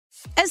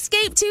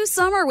Escape to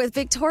summer with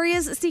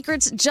Victoria's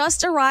Secret's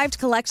just arrived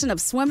collection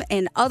of swim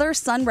and other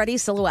sun-ready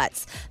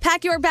silhouettes.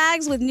 Pack your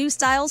bags with new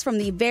styles from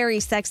the Very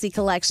Sexy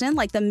collection,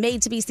 like the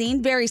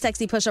made-to-be-seen Very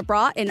Sexy push-up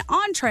bra in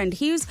on-trend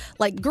hues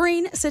like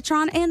green,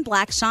 citron, and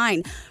black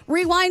shine.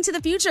 Rewind to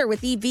the future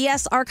with the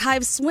VS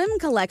Archive swim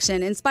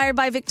collection, inspired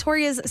by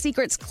Victoria's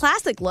Secret's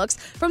classic looks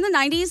from the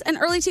 90s and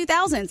early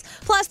 2000s.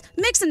 Plus,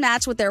 mix and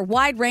match with their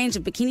wide range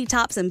of bikini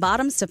tops and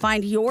bottoms to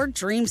find your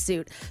dream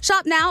suit.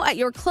 Shop now at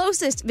your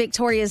closest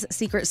Victoria's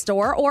Secret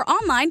store or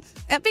online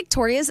at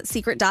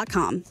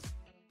victoriassecret.com.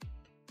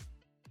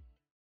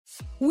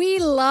 We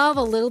love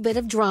a little bit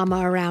of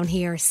drama around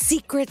here.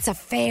 Secrets,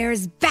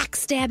 affairs,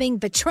 backstabbing,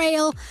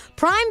 betrayal.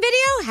 Prime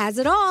Video has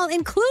it all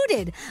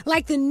included,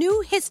 like the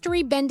new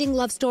history-bending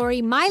love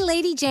story, My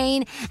Lady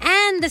Jane,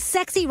 and the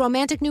sexy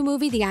romantic new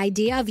movie, The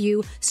Idea of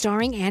You,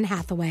 starring Anne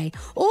Hathaway.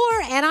 Or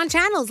add-on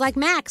channels like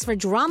Max for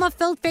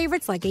drama-filled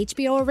favorites like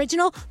HBO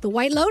original, The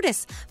White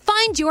Lotus.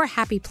 Find your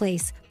happy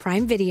place.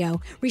 Prime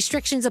Video.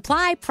 Restrictions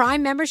apply.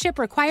 Prime membership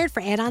required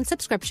for add-on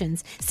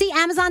subscriptions. See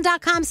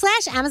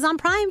Amazon.com/Amazon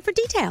Prime for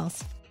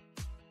details.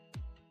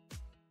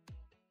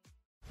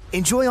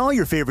 Enjoy all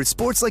your favorite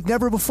sports like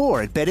never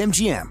before at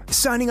BetMGM.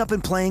 Signing up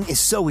and playing is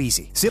so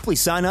easy. Simply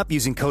sign up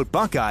using code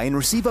Buckeye and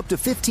receive up to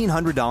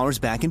 $1,500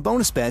 back in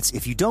bonus bets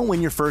if you don't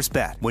win your first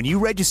bet. When you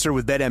register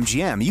with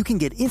BetMGM, you can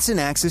get instant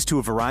access to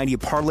a variety of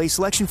parlay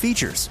selection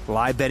features,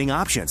 live betting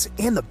options,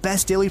 and the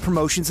best daily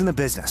promotions in the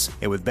business.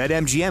 And with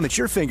BetMGM at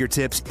your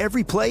fingertips,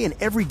 every play and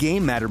every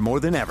game matter more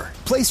than ever.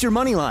 Place your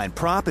moneyline,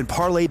 prop, and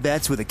parlay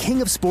bets with the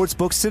king of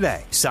sportsbooks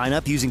today. Sign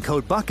up using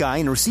code Buckeye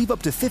and receive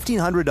up to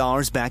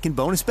 $1,500 back in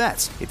bonus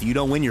bets if you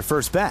don't win your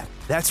first bet.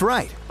 That's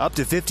right, up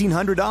to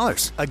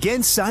 $1,500.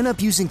 Again, sign up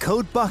using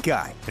code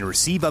Buckeye and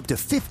receive up to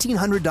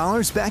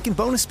 $1,500 back in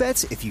bonus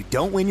bets if you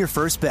don't win your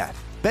first bet.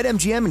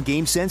 BetMGM and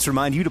GameSense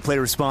remind you to play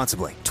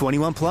responsibly.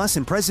 21 plus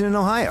and present in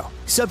Ohio.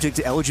 Subject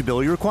to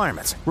eligibility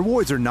requirements.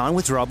 Rewards are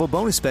non-withdrawable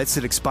bonus bets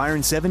that expire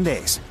in 7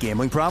 days.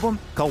 Gambling problem?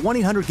 Call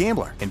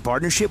 1-800-GAMBLER in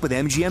partnership with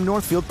MGM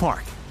Northfield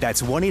Park.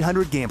 That's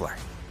 1-800-GAMBLER.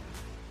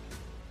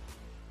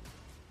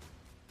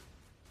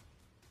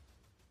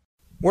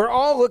 We're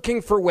all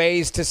looking for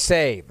ways to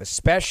save,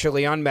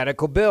 especially on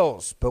medical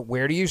bills. But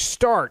where do you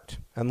start?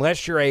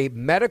 Unless you're a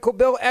medical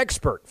bill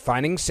expert,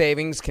 finding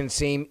savings can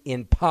seem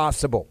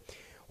impossible.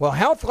 Well,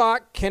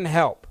 HealthLock can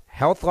help.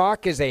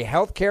 HealthLock is a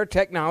healthcare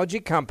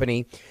technology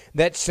company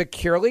that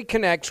securely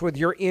connects with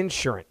your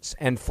insurance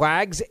and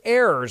flags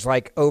errors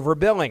like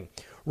overbilling,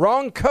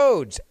 wrong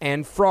codes,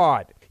 and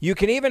fraud. You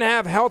can even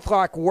have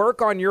HealthLock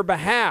work on your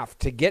behalf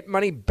to get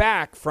money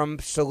back from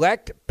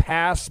select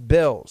past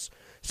bills.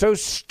 So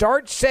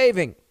start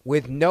saving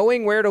with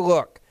knowing where to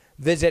look.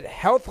 Visit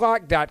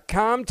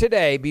healthlock.com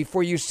today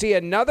before you see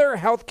another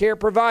healthcare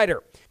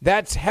provider.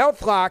 That's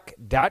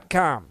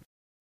healthlock.com.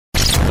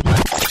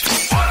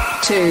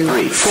 2,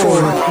 3,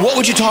 4. What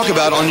would you talk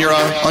about on your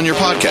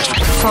podcast?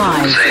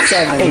 5,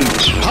 7, 8.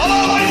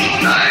 Hello?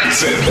 9,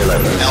 10,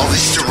 11.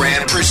 Elvis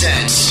Duran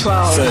presents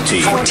 12,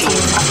 13, 14,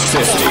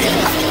 15.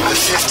 The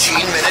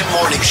 15-minute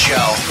morning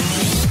show.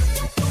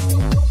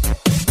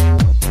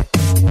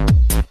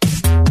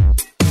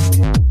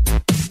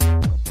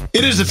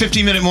 It is the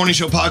 15-minute morning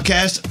show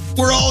podcast.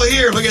 We're all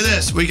here. Look at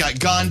this. We got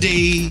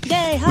Gandhi.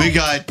 Yay, hi. We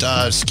got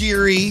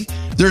Skiri.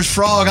 There's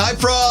Frog. Hi,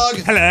 Frog.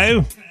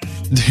 Hello.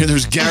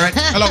 There's Garrett.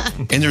 Hello.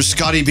 And there's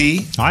Scotty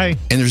B. Hi.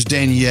 And there's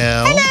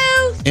Danielle.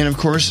 Hello. And, of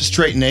course,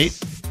 Straight Nate.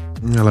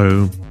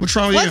 Hello. What's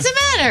wrong with What's you?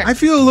 the matter? I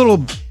feel a little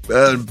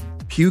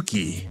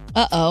pukey.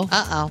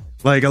 Uh-oh.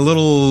 Like a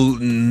little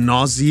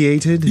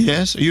nauseated.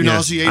 Yes? Are you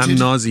nauseated? I'm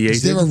nauseated.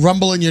 Is there a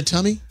rumble in your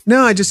tummy?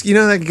 No, I just,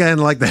 that kind of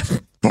like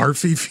that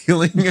barfy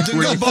feeling where you feel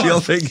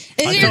like Is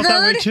it I your felt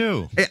that way GERD?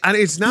 too.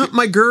 it's not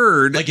my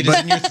GERD. Like it is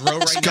in your throat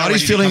right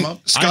Scotty's now? feeling I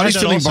Scotty's had that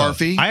feeling also.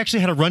 barfy. I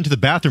actually had to run to the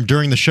bathroom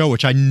during the show,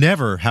 which I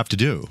never have to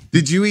do.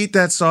 Did you eat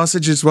that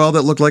sausage as well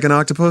that looked like an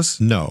octopus?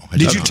 No. I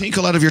Did did you not.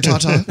 tinkle out of your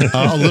tata?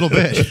 A little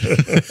bit.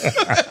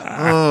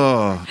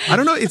 Oh, I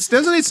don't know.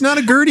 It's not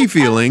a GERD-y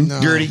feeling.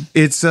 No. Gertie.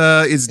 It's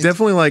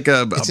definitely like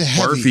a It's a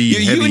heavy. barfy.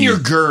 You heavy. and your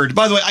GERD.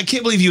 By the way, I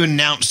can't believe you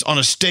announced on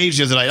a stage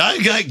the other night, I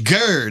got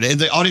GERD. And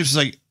the audience was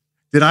like,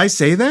 Did I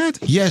say that?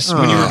 yes,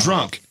 when you were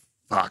drunk.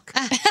 Fuck.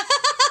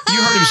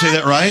 You heard him say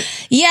that, right?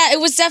 Yeah, it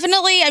was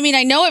definitely,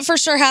 I know it for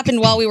sure happened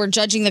while we were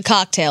judging the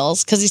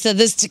cocktails because he said,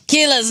 this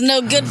tequila is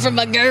no good for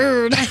my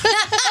GERD.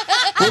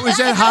 What was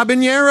that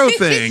habanero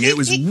thing? It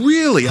was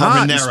really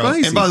hot and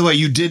spicy. And by the way,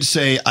 you did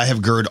say I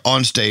have GERD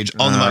on stage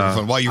on the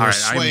microphone while you were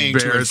swaying I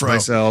to and embarrassed fro.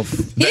 myself.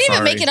 He didn't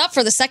even make it up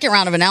for the second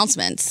round of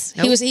announcements.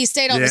 He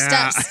stayed on the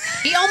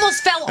steps. He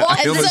almost fell off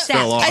He the almost steps.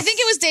 fell off. I think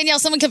it was Danielle.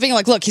 Someone kept being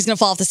like, look, he's going to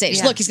fall off the stage.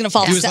 Yeah. Look, he's going to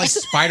fall off He the was like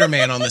steps.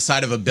 Spider-Man on the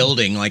side of a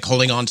building, like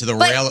holding on to the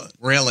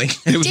railing.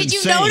 It was Did you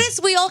insane. notice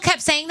we all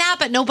kept saying that,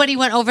 but nobody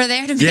went over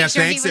there to make Yeah,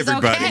 sure thanks, he was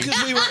everybody. okay?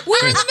 Because we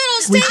We're in the middle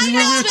of stage We were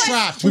announcement.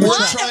 trapped. One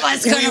of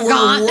us could we have were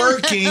gone.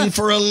 working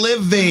for a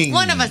living.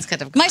 One of us could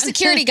have. My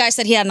security guy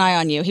said he had an eye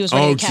on you. He was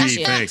ready to catch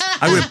you. Thanks.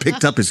 I would have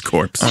picked up his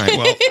corpse. All right,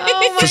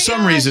 well, for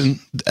some reason,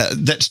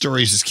 that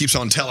story just keeps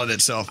on telling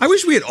itself. I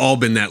wish we had all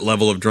been that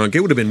level of drunk.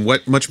 It would have been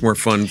much more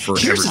fun for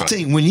Here's everybody.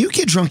 the thing. When you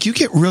get drunk, you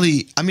get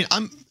really,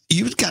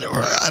 you've got,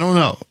 I don't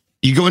know.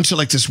 You go into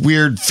like this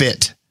weird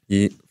fit.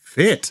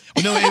 Fit?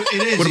 No, it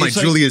is. What am I, It's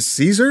like- Julius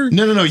Caesar?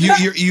 No.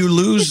 You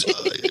lose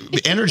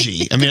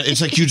energy. I mean,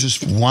 it's like you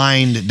just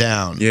wind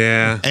down.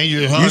 Yeah. And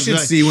you should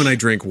see when I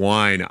drink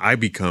wine, I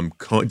become.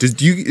 Do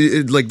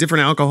you like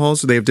different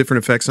alcohols? Do they have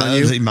different effects on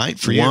you? They might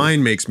for you.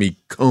 Wine makes me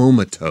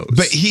comatose.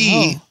 But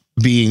he,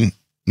 being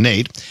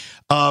Nate,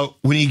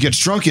 when he gets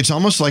drunk, it's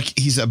almost like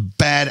he's a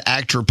bad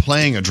actor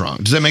playing a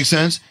drunk. Does that make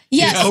sense?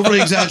 Yes. He's overly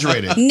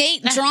exaggerated.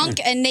 Nate drunk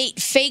and Nate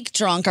fake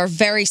drunk are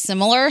very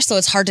similar, so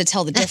it's hard to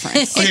tell the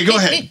difference. Okay, go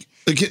ahead.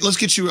 Let's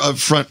get you up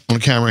front on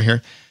camera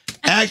here.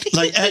 Act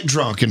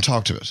drunk and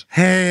talk to us.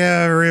 Hey,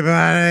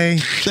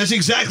 everybody. That's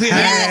exactly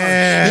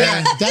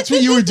Yeah, that's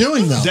what you were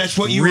doing, though. That's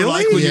what you were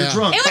like when you're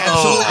drunk. It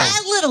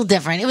was a little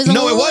different. It was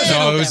No, it wasn't.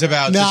 No, it was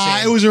about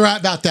Nah, it was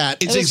about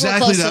that. It's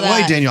exactly that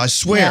way, Daniel. I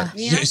swear.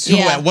 So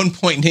at one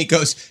point, Nate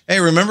goes, "Hey,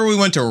 remember we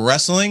went to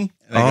wrestling?"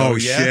 And I go,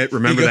 "Yeah." Shit.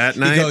 Remember that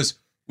night? He goes,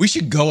 "We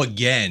should go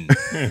again."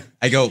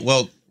 I go,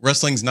 "Well,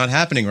 wrestling's not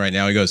happening right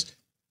now." He goes,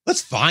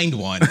 "Let's find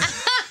one."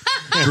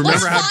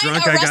 Remember how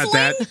drunk I got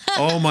that?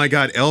 Oh my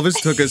God.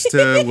 Elvis took us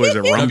to, was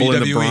it Rumble in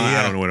the WWE, Bronx? yeah.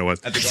 I don't know what it was.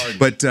 At the Garden.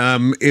 But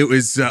it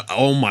was,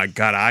 oh my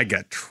God, I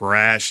got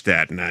trashed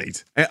that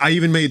night. I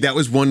even that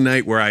was one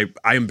night where I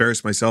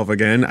embarrassed myself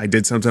again. I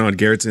did something on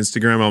Garrett's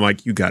Instagram. I'm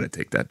like, you got to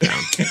take that down.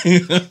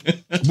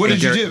 What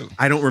did you do?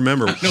 I don't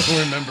remember. I don't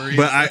remember either.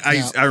 But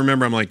I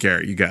remember I'm like,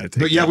 Garrett, you got to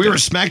take But yeah, we were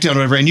SmackDown or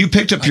whatever, and you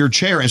picked up your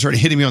chair and started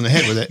hitting me on the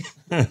head with it.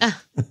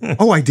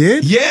 Oh, I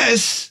did?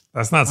 Yes.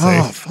 That's not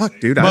safe. Oh, fuck,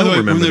 dude. I By the don't way,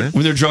 remember when that.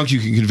 they're drunk, you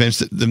can convince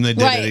them they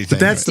did anything. But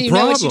that's Do the you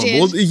know what you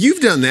problem. did? Well, you've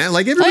done that.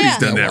 Like everybody's yeah.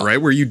 done that,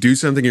 right? Where you do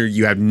something and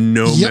you have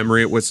no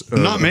memory of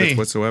Not me.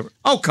 whatsoever.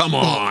 Oh, come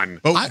on.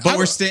 But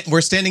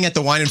we're standing at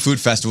the Wine and Food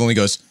Festival, and he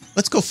goes,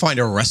 "Let's go find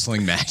a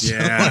wrestling match."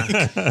 Yeah.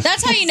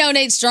 That's how you know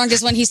Nate's drunk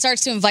is when he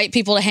starts to invite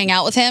people to hang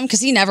out with him because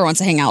he never wants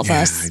to hang out with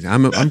us.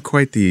 I'm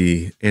quite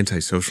the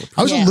antisocial person.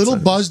 I was a little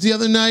buzzed the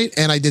other night,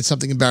 and I did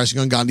something embarrassing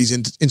on Gandhi's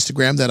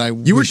Instagram that I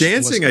You were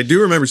dancing. I do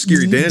remember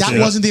Scary dancing. That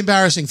wasn't the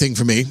embarrassing thing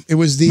for me. It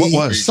was the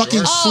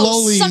sucking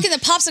slowly. Sucking the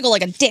popsicle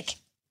like a dick.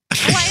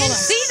 I didn't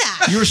see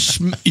that.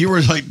 You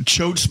were like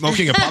chode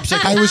smoking a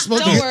popsicle. I was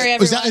smoking. Don't worry,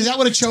 is that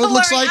what a chode Don't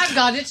looks worry, like? I've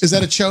got it. Is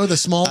that a chode, the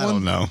small one? I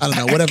don't know.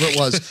 Whatever it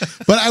was.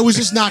 But I was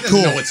just not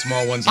cool. know what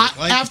small ones look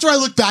like. After I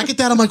look back at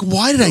that, I'm like,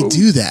 why did I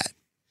do that?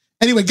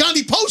 Anyway,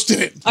 Gandhi posted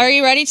it. Are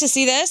you ready to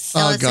see this?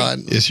 Oh, God.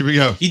 Yes, here we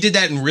go. He did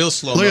that in real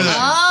slow Look at motion.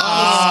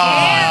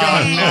 that.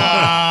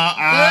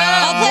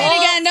 I'll play it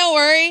again. Don't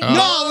worry.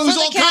 No, it was For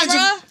the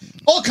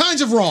all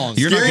kinds of wrong.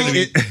 You're not going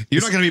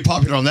to be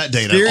popular on that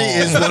date at Scary all.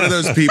 is one of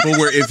those people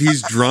where if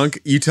he's drunk,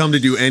 you tell him to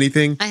do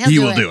anything, he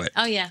will do it.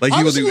 Oh, yeah. Like he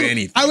I will was do a little-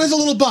 anything. I was a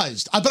little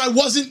buzzed, but I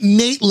wasn't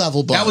Nate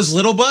level buzzed. That was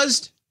little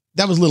buzzed?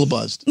 That was little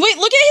buzzed. Wait,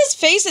 look at his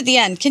face at the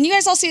end. Can you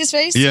guys all see his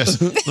face?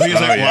 Yes. Look, he's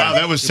like, wow,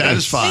 that was He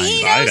satisfying.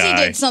 knows he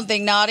did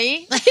something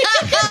naughty.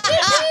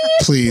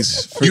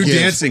 Please You forgive.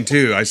 dancing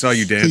too. I saw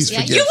you dancing. Please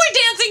forgive. You were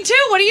dancing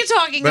too. What are you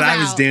talking But about?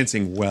 I was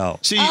dancing well.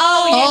 See, You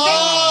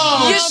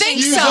think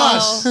Use so?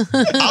 us.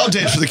 I'll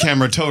dance for the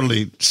camera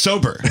totally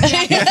sober.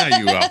 Yeah,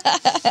 you will.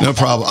 No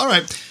problem. All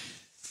right.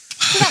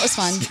 So that was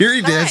fun.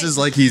 Gary dances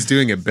like he's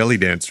doing a belly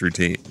dance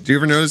routine. Do you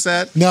ever notice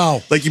that?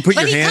 No. Like you put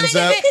But your he hands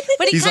kind up. of is-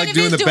 but he he's kind like of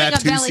doing is the doing a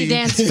belly Batusi.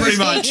 dance. Pretty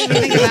much. If you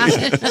think about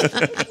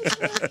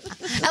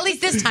it. At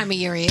least this time of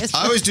year he is.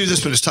 I always do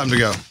this when it's time to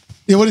go.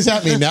 Yeah, what does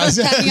that mean now? Is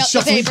that Packing up the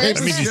shuffling papers.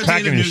 That means he's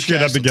packing his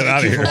shit up to get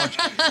out of here.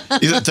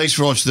 Thanks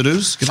for watching the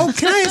news. Oh,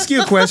 can I ask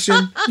you a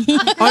question?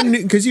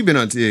 Because you've been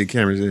on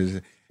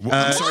cameras.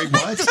 I'm sorry,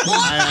 what?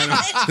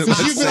 Since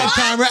you've been on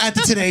camera at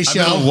the Today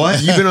Show.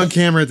 What? You've been on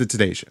camera at the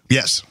Today Show.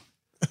 Yes.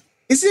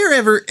 Is there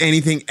ever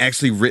anything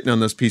actually written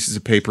on those pieces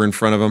of paper in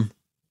front of them?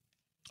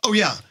 Oh,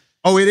 yeah.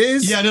 Oh, it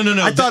is? Yeah,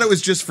 no. I thought it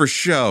was just for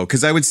show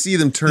because I would see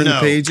them turn the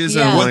pages.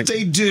 And I'm What like,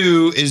 they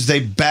do is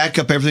they back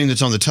up everything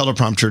that's on the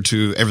teleprompter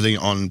to everything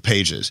on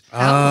pages.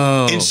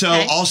 Oh. And so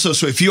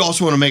so if you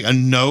also want to make a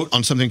note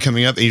on something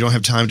coming up and you don't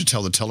have time to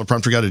tell the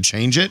teleprompter guy to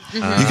change it,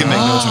 you can make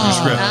notes on your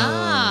script.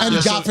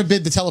 And God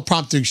forbid the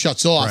teleprompter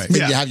shuts off. Right.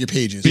 Then Yeah. you have your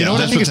pages. You know what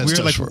I that's think what is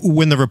that weird? stuff's Like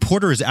when the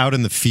reporter is out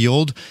in the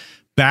field,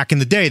 back in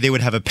the day, they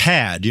would have a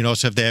pad,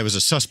 so if there was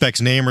a suspect's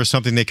name or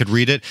something, they could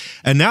read it.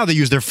 And now they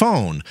use their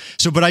phone.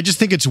 But I just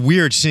think it's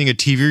weird seeing a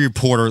TV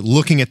reporter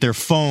looking at their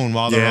phone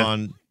while they're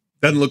on.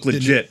 Doesn't look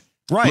legit.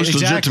 Right, Looks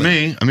exactly. legit to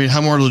me. I mean, how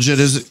more legit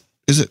is it?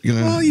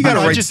 Well, you got to.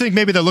 I just think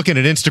maybe they're looking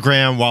at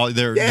Instagram while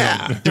they're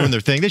doing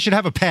their thing. They should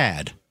have a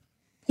pad.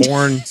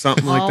 Porn,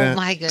 something like that. Oh,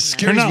 my goodness.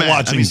 Scary's not mad.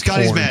 watching I mean,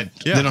 Scotty's porn. mad.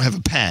 Yeah. They don't have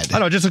a pad. I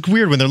don't know. It just looks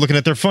weird when they're looking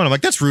at their phone. I'm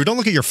like, that's rude. Don't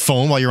look at your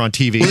phone while you're on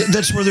TV. Well,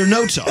 that's where their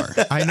notes are.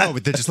 I know,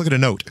 but they just look at a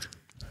note.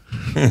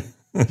 Okay.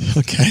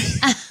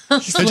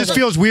 It just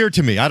feels weird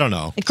to me. I don't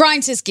know. It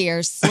grinds his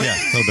gears. Yeah,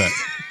 a little bit.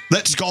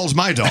 That scalds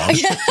my dog.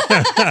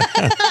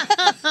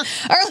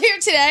 Earlier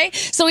today,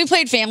 so we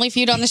played Family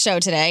Feud on the show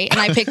today, and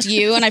I picked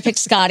you and I picked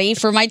Scotty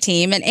for my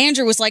team, and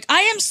Andrew was like,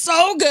 I am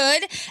so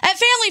good at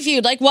Family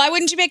Feud. Like, why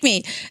wouldn't you pick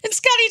me? And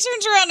Scotty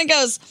turns around and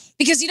goes,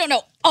 because you don't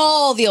know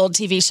all the old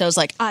TV shows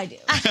like I do.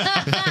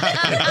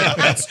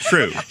 That's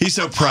true. He's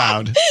so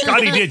proud.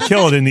 Scotty did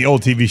kill it in the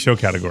old TV show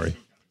category.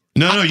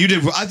 No, you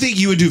did. I think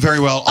you would do very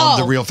well on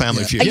The Real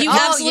Family Feud. You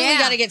absolutely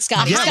got to get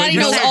Scotty. Scotty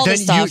knows all the then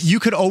stuff. You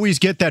could always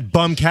get that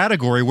bum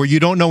category where you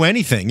don't know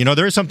anything. You know,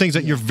 there are some things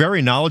that you're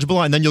very knowledgeable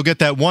on, and then you'll get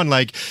that one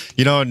like,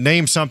 you know,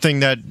 name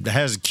something that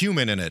has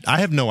cumin in it. I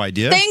have no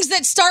idea. Things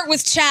that start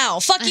with chow.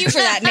 Fuck you for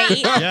that,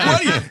 Nate.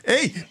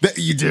 Hey,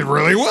 you did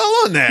really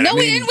well on that. No,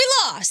 we didn't. We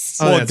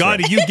lost. Well,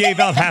 Gotti, you gave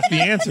out half the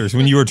answers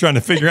when you were trying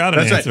to figure out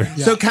an answer. Right.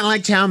 So kind of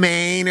like chow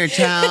mein or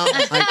chow.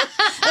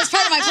 That was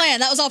part of my plan.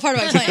 That was all part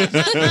of my plan.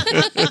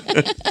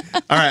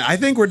 All right, I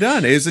think we're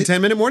done. It's a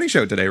 10-minute morning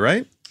show today,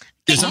 right?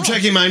 Yes, I'm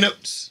checking my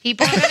notes.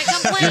 People are going to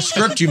complain. Your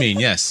script, you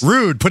mean? Yes.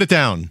 Rude. Put it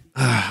down.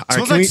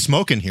 Smells like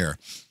smoke in here.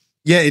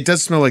 Yeah, it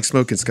does smell like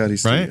smoke in Scotty's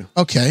studio.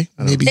 Okay,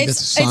 maybe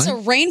that's a sign. It's a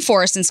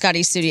rainforest in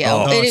Scotty's studio.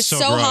 Oh, it is so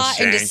so gross. hot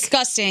and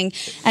disgusting.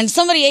 And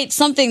somebody ate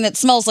something that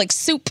smells like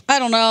soup. I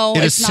don't know.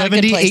 It It's is not a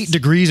good 78 place.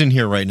 degrees in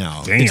here right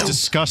now. Damn. It's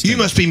disgusting. You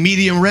must be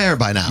medium rare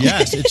by now.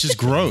 Yes, it's just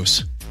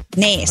gross.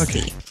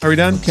 Nasty. Are we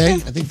done? Okay, I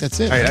think that's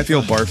it. All right, I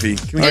feel barfy.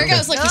 Can we There it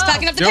goes. Look, he's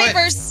packing up the Do it.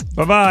 papers.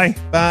 Bye-bye.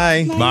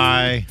 Bye.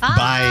 Bye.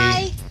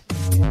 Bye.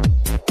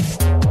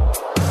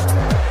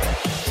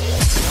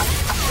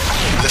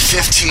 The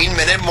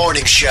 15-minute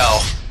morning show.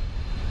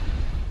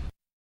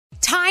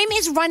 Time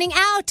is running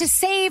out to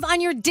save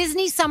on your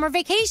Disney summer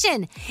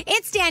vacation.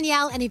 It's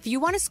Danielle, and if you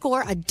want to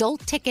score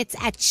adult tickets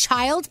at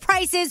child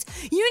prices,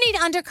 you need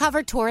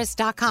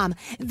UndercoverTourist.com.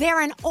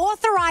 They're an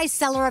authorized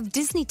seller of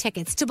Disney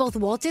tickets to both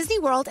Walt Disney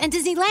World and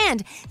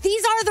Disneyland.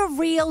 These are the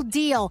real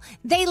deal.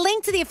 They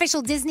link to the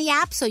official Disney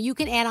app so you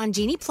can add on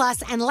Genie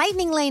Plus and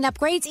Lightning Lane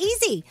upgrades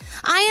easy.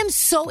 I am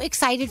so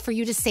excited for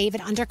you to save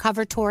at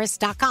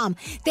UndercoverTourist.com.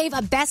 They have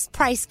a best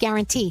price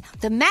guarantee.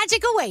 The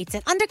magic awaits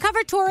at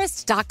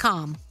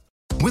UndercoverTourist.com.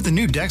 With the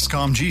new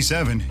Dexcom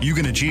G7, you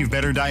can achieve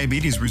better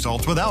diabetes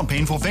results without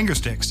painful finger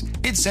sticks.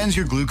 It sends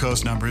your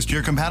glucose numbers to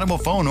your compatible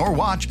phone or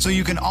watch so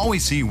you can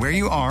always see where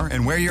you are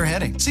and where you're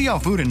heading. See how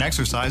food and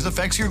exercise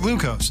affects your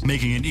glucose,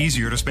 making it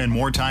easier to spend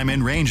more time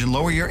in range and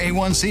lower your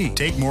A1C.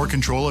 Take more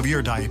control of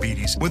your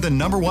diabetes with the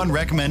 #1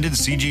 recommended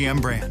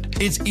CGM brand.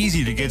 It's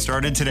easy to get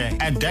started today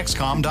at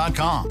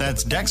Dexcom.com.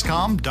 That's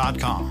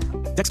Dexcom.com.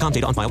 Dexcom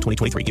data on file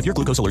 2023. If your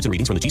glucose alerts and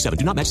readings from the G7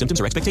 do not match symptoms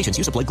or expectations,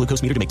 use a blood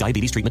glucose meter to make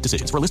diabetes treatment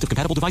decisions. For a list of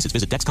compatible devices,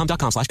 visit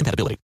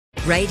Dexcom.com/compatibility.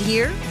 Right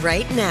here,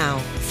 right now.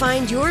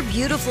 Find your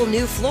beautiful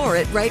new floor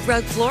at Right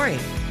Rug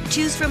Flooring.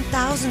 Choose from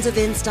thousands of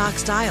in-stock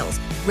styles,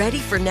 ready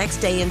for next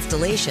day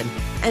installation,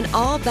 and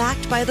all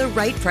backed by the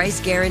right price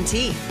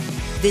guarantee.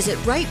 Visit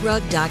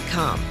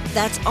rightrug.com.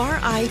 That's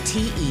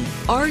RITERUG.com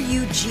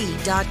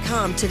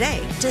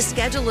today to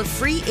schedule a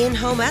free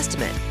in-home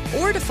estimate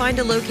or to find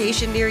a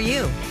location near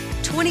you.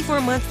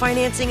 24-month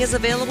financing is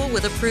available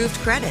with approved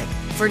credit.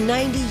 For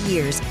 90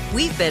 years,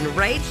 we've been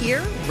right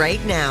here,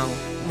 right now.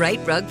 Right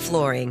Rug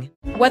Flooring.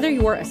 Whether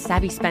you're a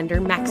savvy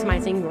spender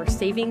maximizing your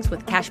savings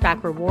with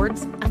cashback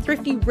rewards, a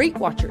thrifty rate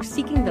watcher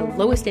seeking the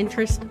lowest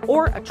interest,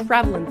 or a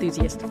travel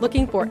enthusiast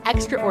looking for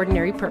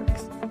extraordinary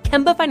perks,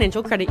 Kemba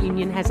Financial Credit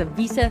Union has a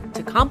visa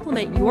to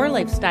complement your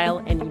lifestyle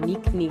and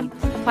unique needs.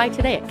 Apply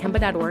today at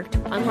Kemba.org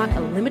to unlock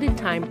a limited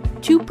time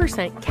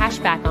 2% cash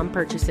back on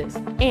purchases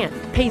and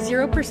pay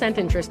 0%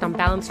 interest on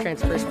balance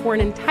transfers for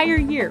an entire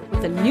year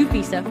with a new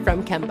visa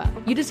from Kemba.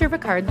 You deserve a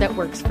card that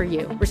works for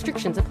you.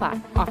 Restrictions apply.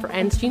 Offer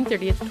ends June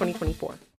 30th, 2024.